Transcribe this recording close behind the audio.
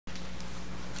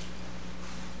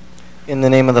In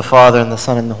the name of the Father, and the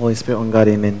Son, and the Holy Spirit, one God,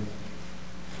 amen.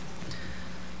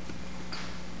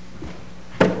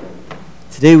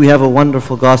 Today we have a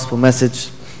wonderful gospel message.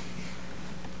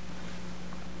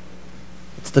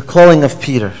 It's the calling of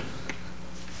Peter.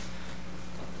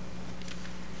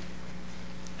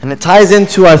 And it ties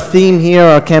into our theme here,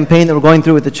 our campaign that we're going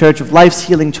through with the church of life's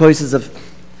healing choices of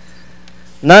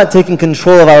not taking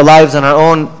control of our lives on our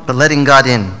own, but letting God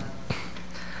in.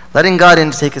 Letting God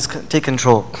in to take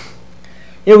control.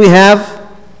 Here we have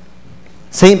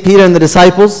St. Peter and the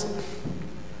disciples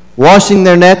washing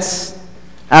their nets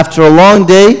after a long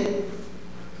day.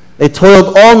 They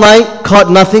toiled all night,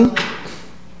 caught nothing.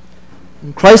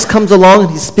 And Christ comes along and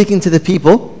he's speaking to the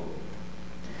people.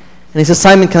 And he says,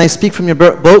 Simon, can I speak from your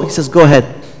boat? He says, go ahead.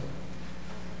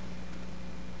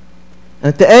 And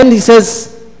at the end he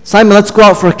says, Simon, let's go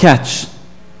out for a catch.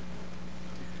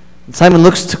 And Simon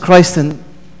looks to Christ, and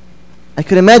I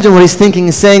could imagine what he's thinking.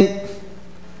 He's saying,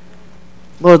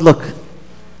 Lord, look,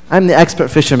 I'm the expert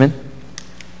fisherman.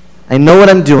 I know what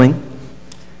I'm doing.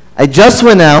 I just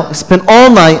went out, I spent all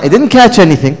night, I didn't catch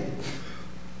anything.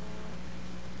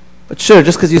 But sure,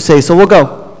 just because you say so, we'll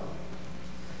go.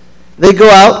 They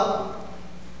go out.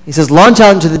 He says, launch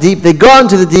out into the deep. They go out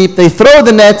into the deep. They throw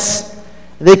the nets.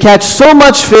 They catch so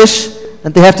much fish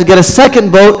that they have to get a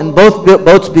second boat, and both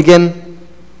boats begin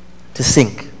to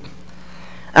sink.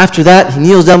 After that, he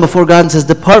kneels down before God and says,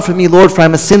 depart from me, Lord, for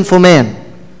I'm a sinful man.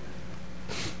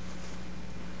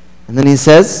 And then he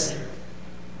says,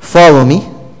 follow me.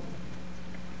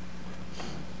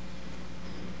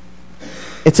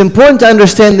 It's important to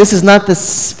understand this is not the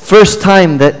first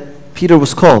time that Peter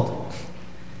was called.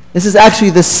 This is actually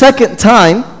the second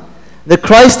time that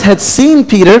Christ had seen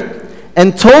Peter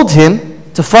and told him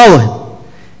to follow him.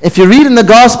 If you read in the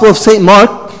Gospel of St.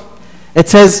 Mark, it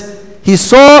says, he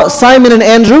saw Simon and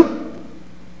Andrew,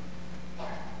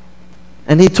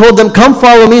 and he told them, come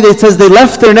follow me. It says they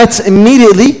left their nets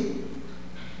immediately,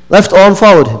 left all and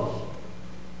followed him.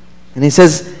 And he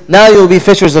says, now you will be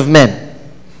fishers of men.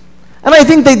 And I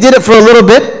think they did it for a little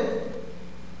bit.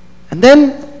 And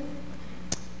then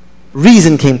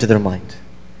reason came to their mind.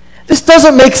 This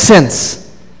doesn't make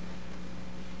sense.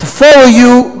 To follow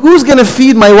you, who's going to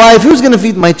feed my wife? Who's going to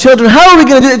feed my children? How are we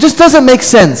going to do it? It just doesn't make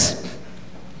sense.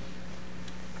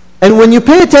 And when you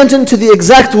pay attention to the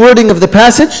exact wording of the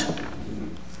passage,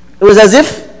 it was as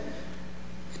if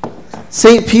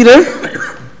St. Peter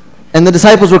and the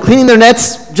disciples were cleaning their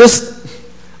nets just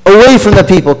away from the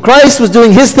people. Christ was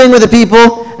doing his thing with the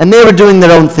people, and they were doing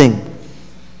their own thing.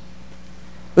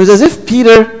 It was as if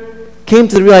Peter came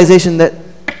to the realization that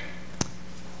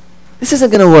this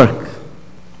isn't going to work.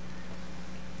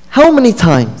 How many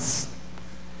times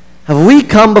have we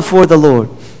come before the Lord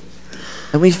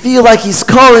and we feel like he's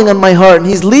calling on my heart and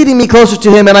he's leading me closer to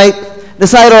him, and I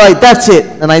decide, all right, that's it,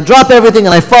 and I drop everything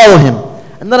and I follow him,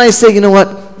 and then I say, you know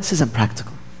what, this isn't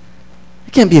practical. I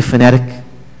can't be a fanatic.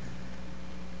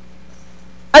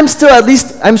 I'm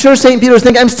sure St. Peter was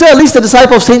thinking, I'm still at least a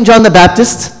disciple of St. John the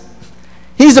Baptist.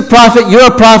 He's a prophet, you're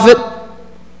a prophet.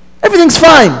 Everything's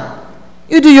fine.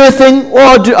 You do your thing, or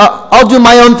I'll do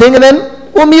my own thing, and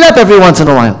then we'll meet up every once in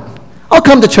a while. I'll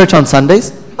come to church on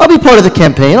Sundays. I'll be part of the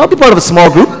campaign. I'll be part of a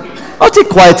small group. I'll take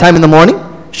quiet time in the morning.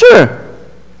 Sure.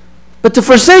 But to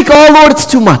forsake, oh Lord, it's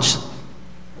too much.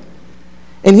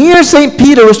 And here St.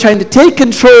 Peter was trying to take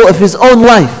control of his own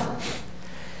life.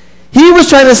 He was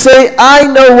trying to say, I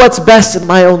know what's best in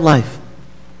my own life.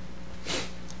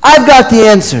 I've got the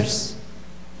answers.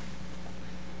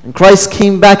 And Christ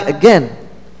came back again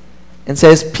and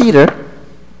says, Peter,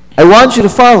 I want you to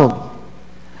follow me.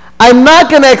 I'm not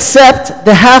going to accept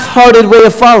the half-hearted way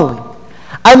of following.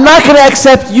 I'm not going to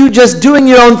accept you just doing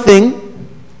your own thing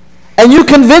and you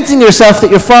convincing yourself that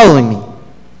you're following me.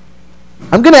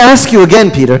 I'm going to ask you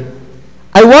again, Peter.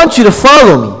 I want you to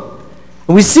follow me.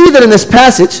 And we see that in this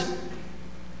passage,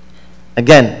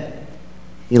 again,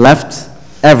 he left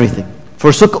everything,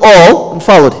 forsook all, and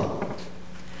followed him.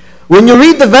 When you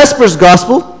read the Vespers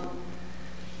Gospel,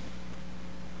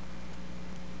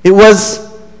 it was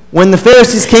when the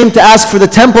Pharisees came to ask for the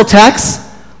temple tax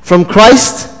from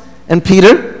Christ and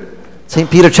Peter.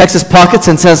 St. Peter checks his pockets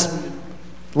and says,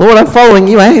 Lord, I'm following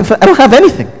you. I don't have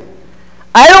anything.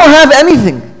 I don't have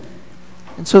anything.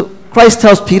 And so Christ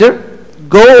tells Peter,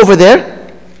 go over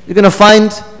there. You're going to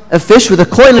find a fish with a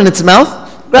coin in its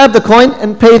mouth. Grab the coin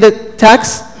and pay the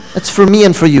tax. That's for me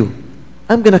and for you.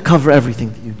 I'm going to cover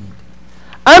everything that you need.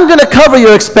 I'm going to cover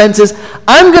your expenses.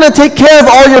 I'm going to take care of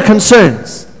all your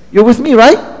concerns. You're with me,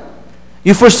 right?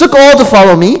 You forsook all to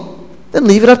follow me, then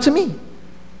leave it up to me.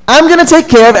 I'm going to take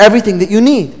care of everything that you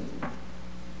need.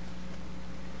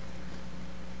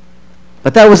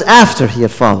 But that was after he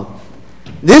had followed.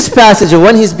 This passage of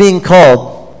when he's being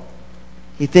called,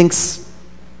 he thinks,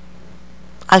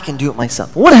 I can do it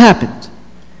myself. What happened?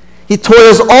 He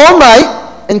toils all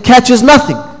night and catches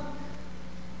nothing.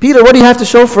 Peter, what do you have to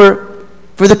show for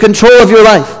the control of your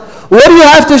life? What do you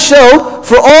have to show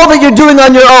for all that you're doing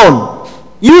on your own?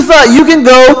 You thought you can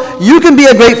go, you can be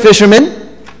a great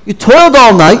fisherman. You toiled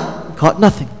all night and caught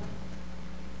nothing.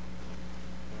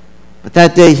 But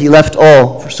that day he left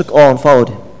all, forsook all, and followed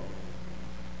him.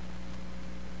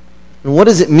 And what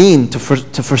does it mean to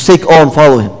forsake all and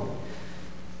follow him?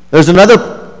 There's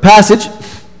another passage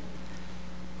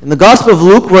in the Gospel of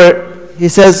Luke where he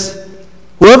says,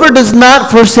 whoever does not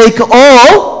forsake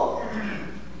all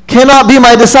cannot be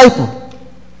my disciple.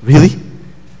 Really?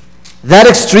 That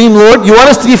extreme, Lord? You want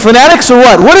us to be fanatics or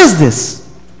what? What is this?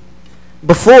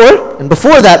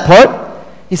 Before that part,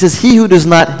 he says, he who does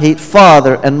not hate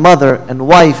father and mother and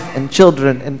wife and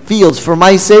children and fields for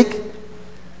my sake,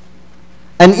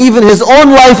 and even his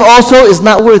own life also, is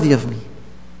not worthy of me.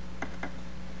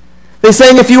 They're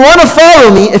saying, if you want to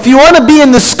follow me, if you want to be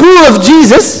in the school of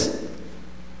Jesus,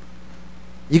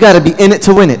 you got to be in it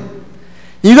to win it.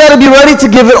 You got to be ready to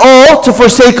give it all, to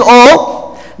forsake all.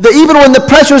 That even when the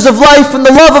pressures of life and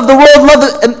the love of the world,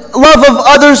 and love of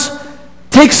others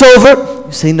takes over,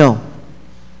 you say, no.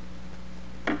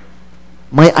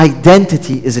 My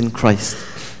identity is in Christ.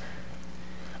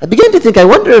 I began to think, I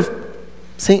wonder if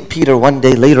St. Peter one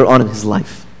day later on in his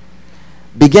life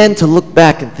began to look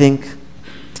back and think,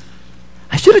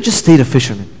 I should have just stayed a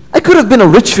fisherman. I could have been a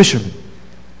rich fisherman.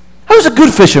 I was a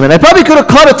good fisherman. I probably could have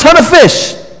caught a ton of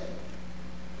fish.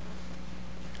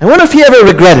 I wonder if he ever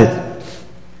regretted.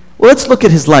 Well, let's look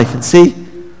at his life and see,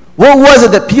 what was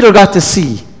it that Peter got to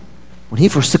see when he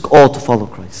forsook all to follow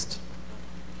Christ?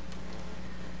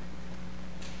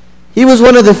 He was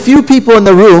one of the few people in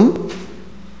the room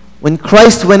when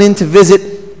Christ went in to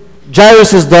visit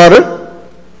Jairus' daughter,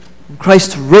 and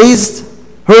Christ raised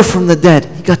her from the dead.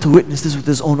 He got to witness this with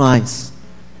his own eyes.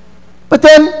 But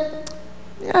then,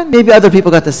 maybe other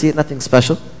people got to see it, nothing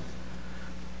special.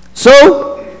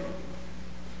 So,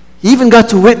 he even got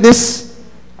to witness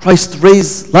Christ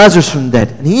raise Lazarus from the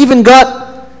dead. And he even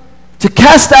got to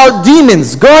cast out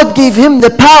demons. God gave him the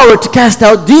power to cast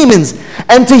out demons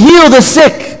and to heal the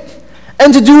sick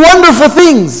and to do wonderful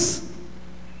things.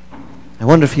 I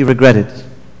wonder if he regretted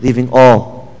leaving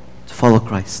all to follow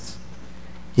Christ.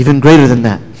 Even greater than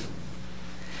that,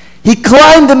 he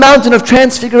climbed the mountain of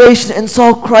transfiguration and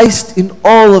saw Christ in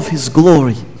all of his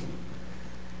glory.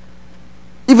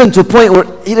 Even to a point where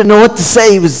he didn't know what to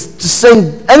say. He was just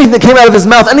saying anything that came out of his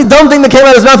mouth. Any dumb thing that came out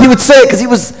of his mouth, he would say it because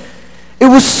it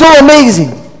was so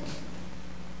amazing.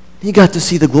 He got to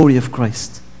see the glory of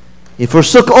Christ. He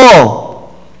forsook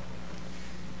all.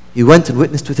 He went and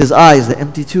witnessed with his eyes the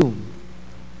empty tomb.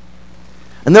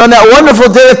 And then on that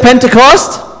wonderful day of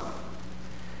Pentecost,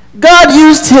 God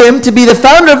used him to be the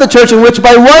founder of the church, in which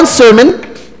by one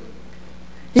sermon,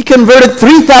 he converted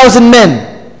 3,000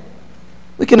 men.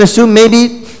 We can assume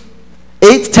maybe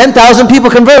 8,000, 10,000 people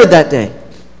converted that day.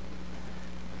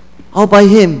 All by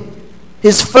him.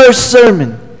 His first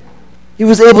sermon, he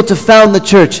was able to found the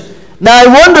church. Now I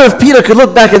wonder if Peter could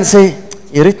look back and say,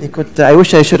 I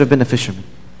wish I should have been a fisherman.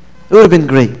 It would have been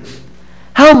great.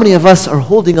 How many of us are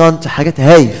holding on to حاجات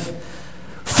هايف,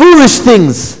 foolish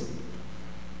things,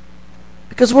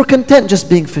 because we're content just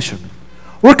being fishermen.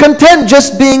 We're content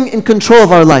just being in control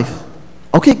of our life.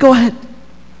 Okay, go ahead.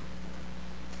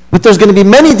 But there's going to be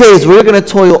many days where you're going to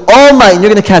toil all night and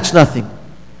you're going to catch nothing.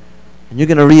 And you're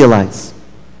going to realize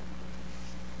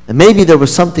that maybe there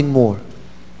was something more.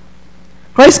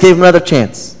 Christ gave him another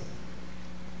chance.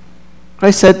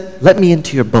 Christ said, let me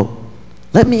into your boat.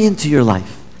 Let me into your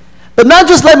life. But not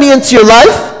just let me into your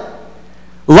life.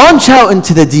 Launch out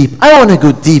into the deep. I want to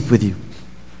go deep with you.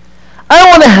 I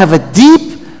want to have a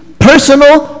deep,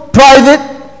 personal,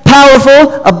 private,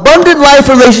 powerful, abundant life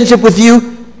relationship with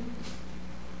you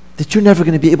that you're never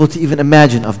going to be able to even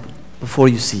imagine of before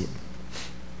you see it.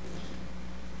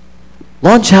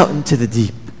 Launch out into the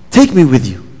deep. Take me with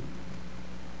you.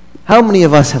 How many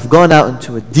of us have gone out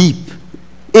into a deep,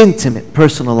 intimate,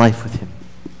 personal life with him?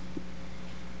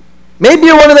 Maybe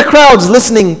you're one of the crowds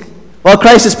listening while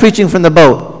Christ is preaching from the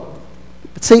boat.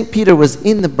 But St. Peter was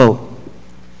in the boat,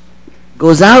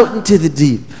 goes out into the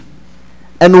deep.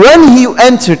 And when he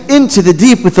entered into the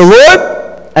deep with the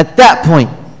Lord, at that point,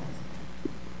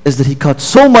 is that he caught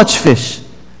so much fish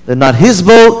that not his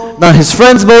boat, not his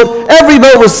friend's boat, every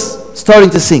boat was starting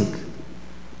to sink.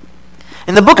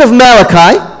 In the book of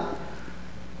Malachi,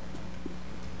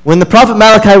 when the prophet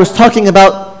Malachi was talking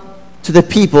to the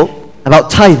people about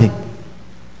tithing,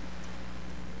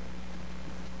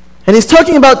 And he's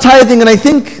talking about tithing, and I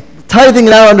think tithing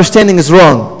in our understanding is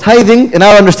wrong. Tithing in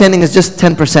our understanding is just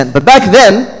 10%. But back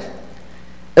then,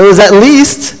 it was at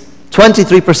least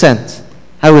 23%.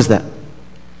 How is that?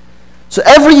 So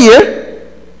every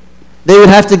year, they would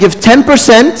have to give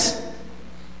 10%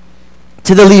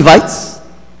 to the Levites,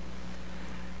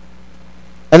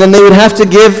 and then they would have to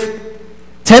give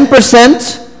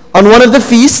 10% on one of the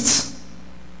feasts,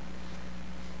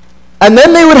 and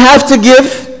then they would have to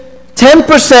give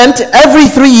 10% every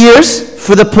 3 years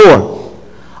for the poor,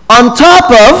 on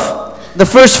top of the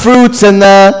first fruits and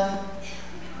the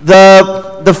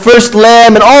first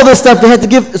lamb and all this stuff they had to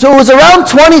give. So it was around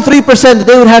 23% that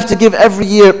they would have to give every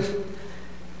year.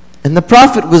 And the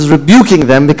Prophet was rebuking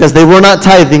them because they were not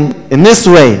tithing in this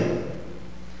way.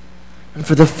 And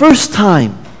for the first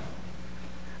time,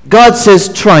 God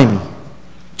says, try me.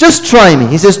 Just try me.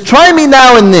 He says, try me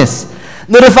now in this,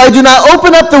 that if I do not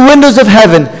open up the windows of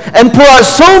heaven and pour out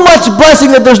so much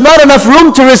blessing that there's not enough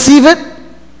room to receive it,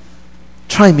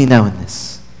 try me now in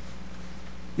this.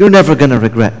 You're never going to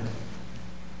regret.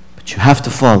 But you have to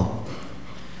follow.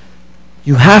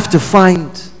 You have to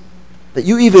find that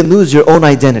you even lose your own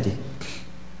identity.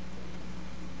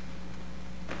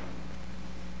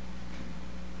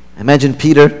 Imagine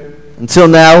Peter. Until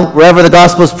now, wherever the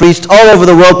gospel is preached, all over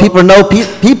the world, people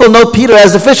know Peter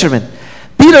as the fisherman.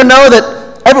 Peter know that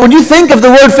when you think of the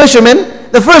word fisherman,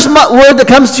 the first word that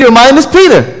comes to your mind is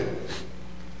Peter.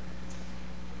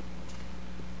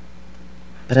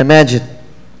 But imagine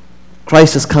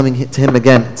Christ is coming to him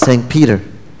again saying, Peter,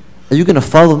 are you going to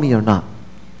follow me or not?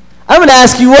 I'm going to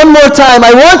ask you one more time.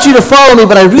 I want you to follow me,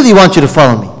 but I really want you to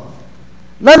follow me.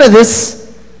 None of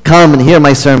this come and hear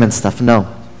my sermon stuff. No.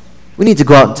 We need to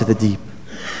go out into the deep.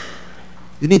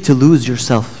 You need to lose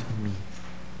yourself in me.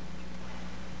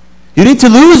 You need to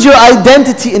lose your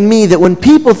identity in me, that when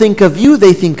people think of you,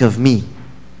 they think of me.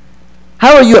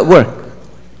 How are you at work?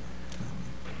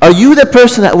 Are you the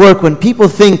person at work when people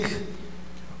think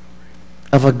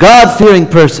of a God-fearing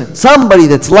person, somebody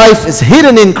that's life is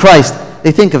hidden in Christ,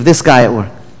 they think of this guy at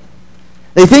work?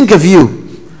 They think of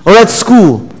you. Or at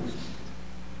school.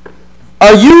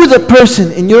 Are you the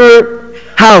person in your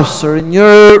house or in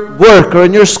your work or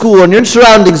in your school or in your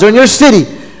surroundings or in your city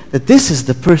that this is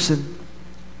the person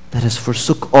that has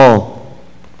forsook all?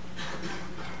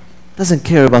 Doesn't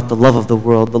care about the love of the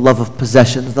world, the love of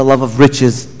possessions, the love of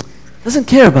riches. Doesn't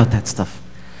care about that stuff.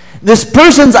 This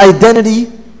person's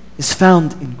identity is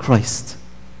found in Christ.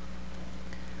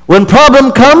 When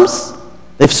problem comes,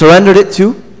 they've surrendered it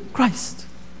to Christ.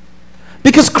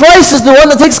 Because Christ is the one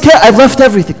that takes care. I've left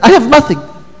everything. I have nothing.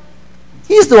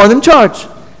 He's the one in charge.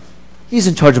 He's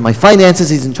in charge of my finances.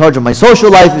 He's in charge of my social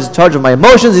life. He's in charge of my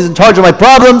emotions. He's in charge of my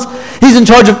problems. He's in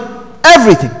charge of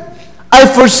everything.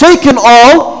 I've forsaken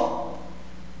all,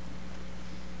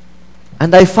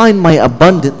 and I find my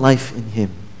abundant life in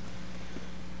Him.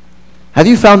 Have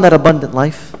you found that abundant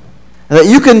life? And that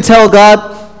you can tell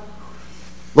God,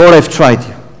 Lord, I've tried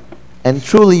you. And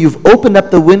truly you've opened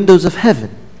up the windows of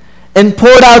heaven and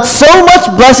poured out so much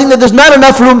blessing that there's not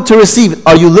enough room to receive it.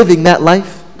 Are you living that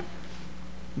life?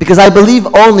 Because I believe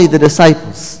only the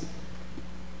disciples,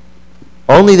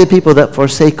 only the people that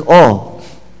forsake all,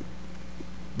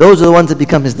 those are the ones that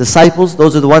become His disciples.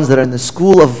 Those are the ones that are in the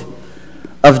school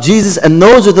of Jesus. And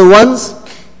those are the ones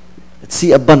that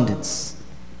see abundance.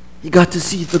 You got to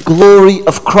see the glory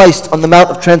of Christ on the Mount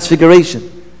of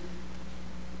Transfiguration.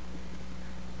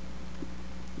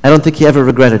 I don't think He ever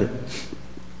regretted it.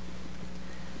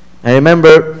 I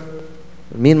remember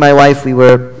me and my wife, we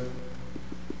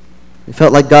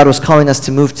felt like God was calling us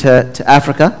to move to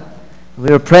Africa.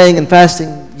 We were praying and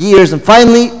fasting years, and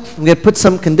finally we had put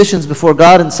some conditions before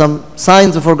God and some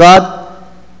signs before God.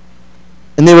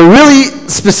 And they were really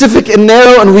specific and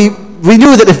narrow, and we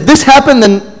knew that if this happened,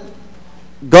 then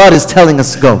God is telling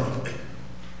us go.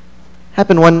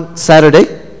 Happened one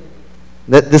Saturday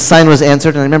that this sign was answered,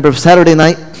 and I remember Saturday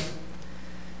night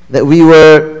that we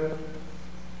were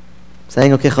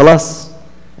saying, okay, khalas,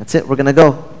 that's it, we're going to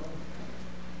go.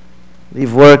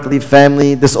 Leave work, leave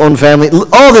family, disown family,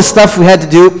 all this stuff we had to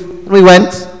do. And we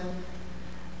went.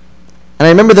 And I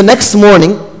remember the next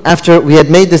morning, after we had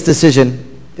made this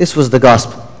decision, this was the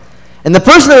gospel. And the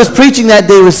person that was preaching that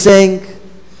day was saying,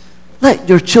 let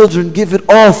your children give it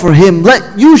all for Him.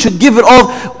 You should give it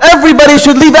all. Everybody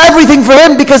should leave everything for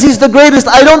Him because He's the greatest.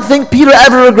 I don't think Peter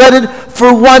ever regretted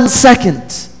for 1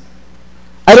 second.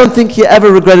 I don't think he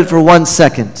ever regretted for 1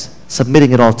 second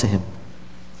submitting it all to Him.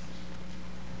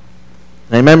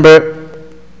 And I remember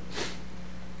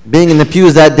being in the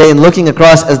pews that day and looking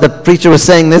across as the preacher was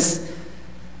saying this,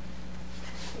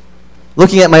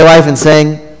 looking at my wife and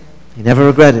saying, he never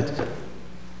regretted.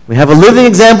 We have a living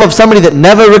example of somebody that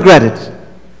never regretted.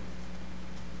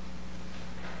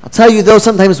 I'll tell you though,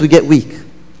 sometimes we get weak.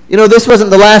 You know, this wasn't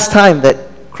the last time that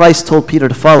Christ told Peter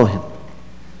to follow him.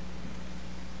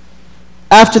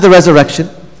 After the resurrection,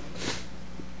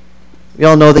 we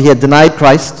all know that he had denied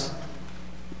Christ.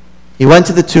 He went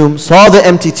to the tomb, saw the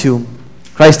empty tomb.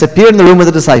 Christ appeared in the room with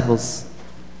the disciples.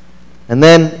 And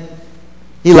then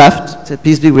he left, said,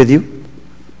 "Peace be with you."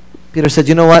 Peter said,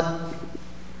 "You know what?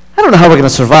 I don't know how we're going to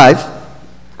survive.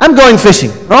 I'm going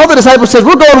fishing." And all the disciples said,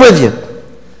 "We're going with you."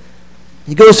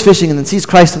 He goes fishing and then sees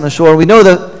Christ on the shore. We know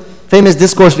the famous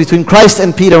discourse between Christ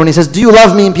and Peter when he says, "Do you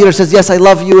love me?" And Peter says, "Yes, I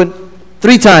love you," and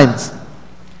 3 times.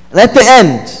 And at the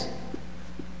end,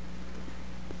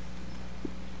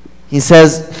 he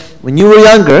says, "When you were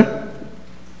younger,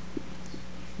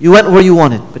 you went where you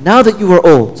wanted. But now that you are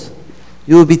old,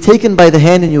 you will be taken by the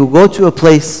hand and you will go to a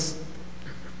place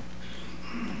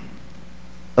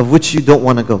of which you don't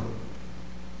want to go,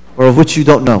 or of which you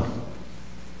don't know."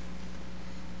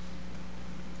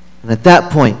 And at that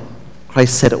point,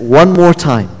 Christ said it one more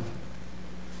time.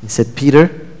 He said, "Peter,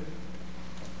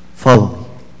 follow me.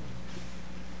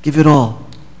 Give it all.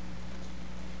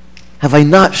 Have I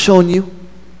not shown you?"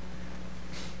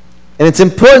 And it's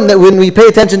important that when we pay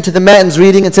attention to the Matins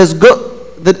reading, it says,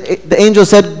 the angel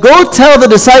said, "Go tell the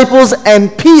disciples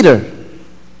and Peter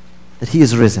that he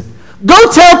is risen."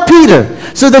 Go tell Peter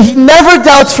so that he never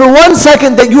doubts for 1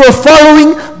 second that you are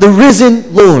following the risen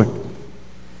Lord.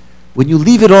 When you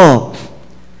leave it all,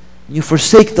 you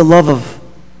forsake the love of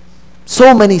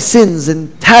so many sins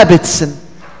and habits and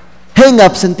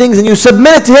hang-ups and things, and you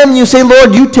submit it to him and you say,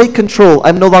 "Lord, you take control.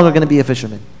 I'm no longer going to be a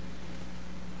fisherman.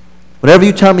 Whatever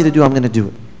you tell me to do, I'm going to do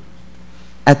it."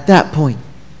 At that point,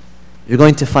 you're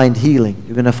going to find healing.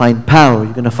 You're going to find power.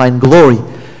 You're going to find glory.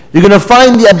 You're going to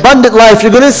find the abundant life.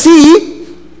 You're going to see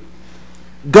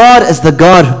God as the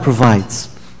God who provides.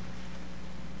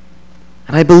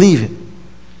 And I believe it.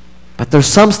 But there's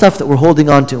some stuff that we're holding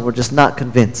on to and we're just not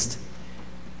convinced.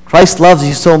 Christ loves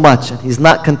you so much and he's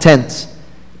not content.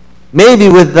 Maybe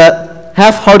with the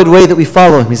half-hearted way that we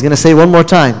follow him, he's going to say one more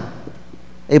time,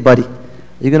 "Hey buddy,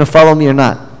 are you going to follow me or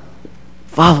not?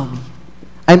 Follow me.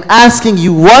 I'm asking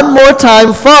you one more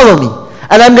time, follow me.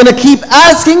 And I'm going to keep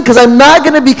asking because I'm not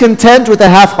going to be content with a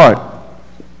half heart.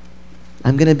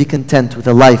 I'm going to be content with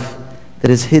a life that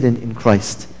is hidden in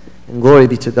Christ." And glory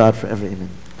be to God forever. Amen.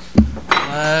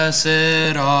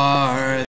 Blessed are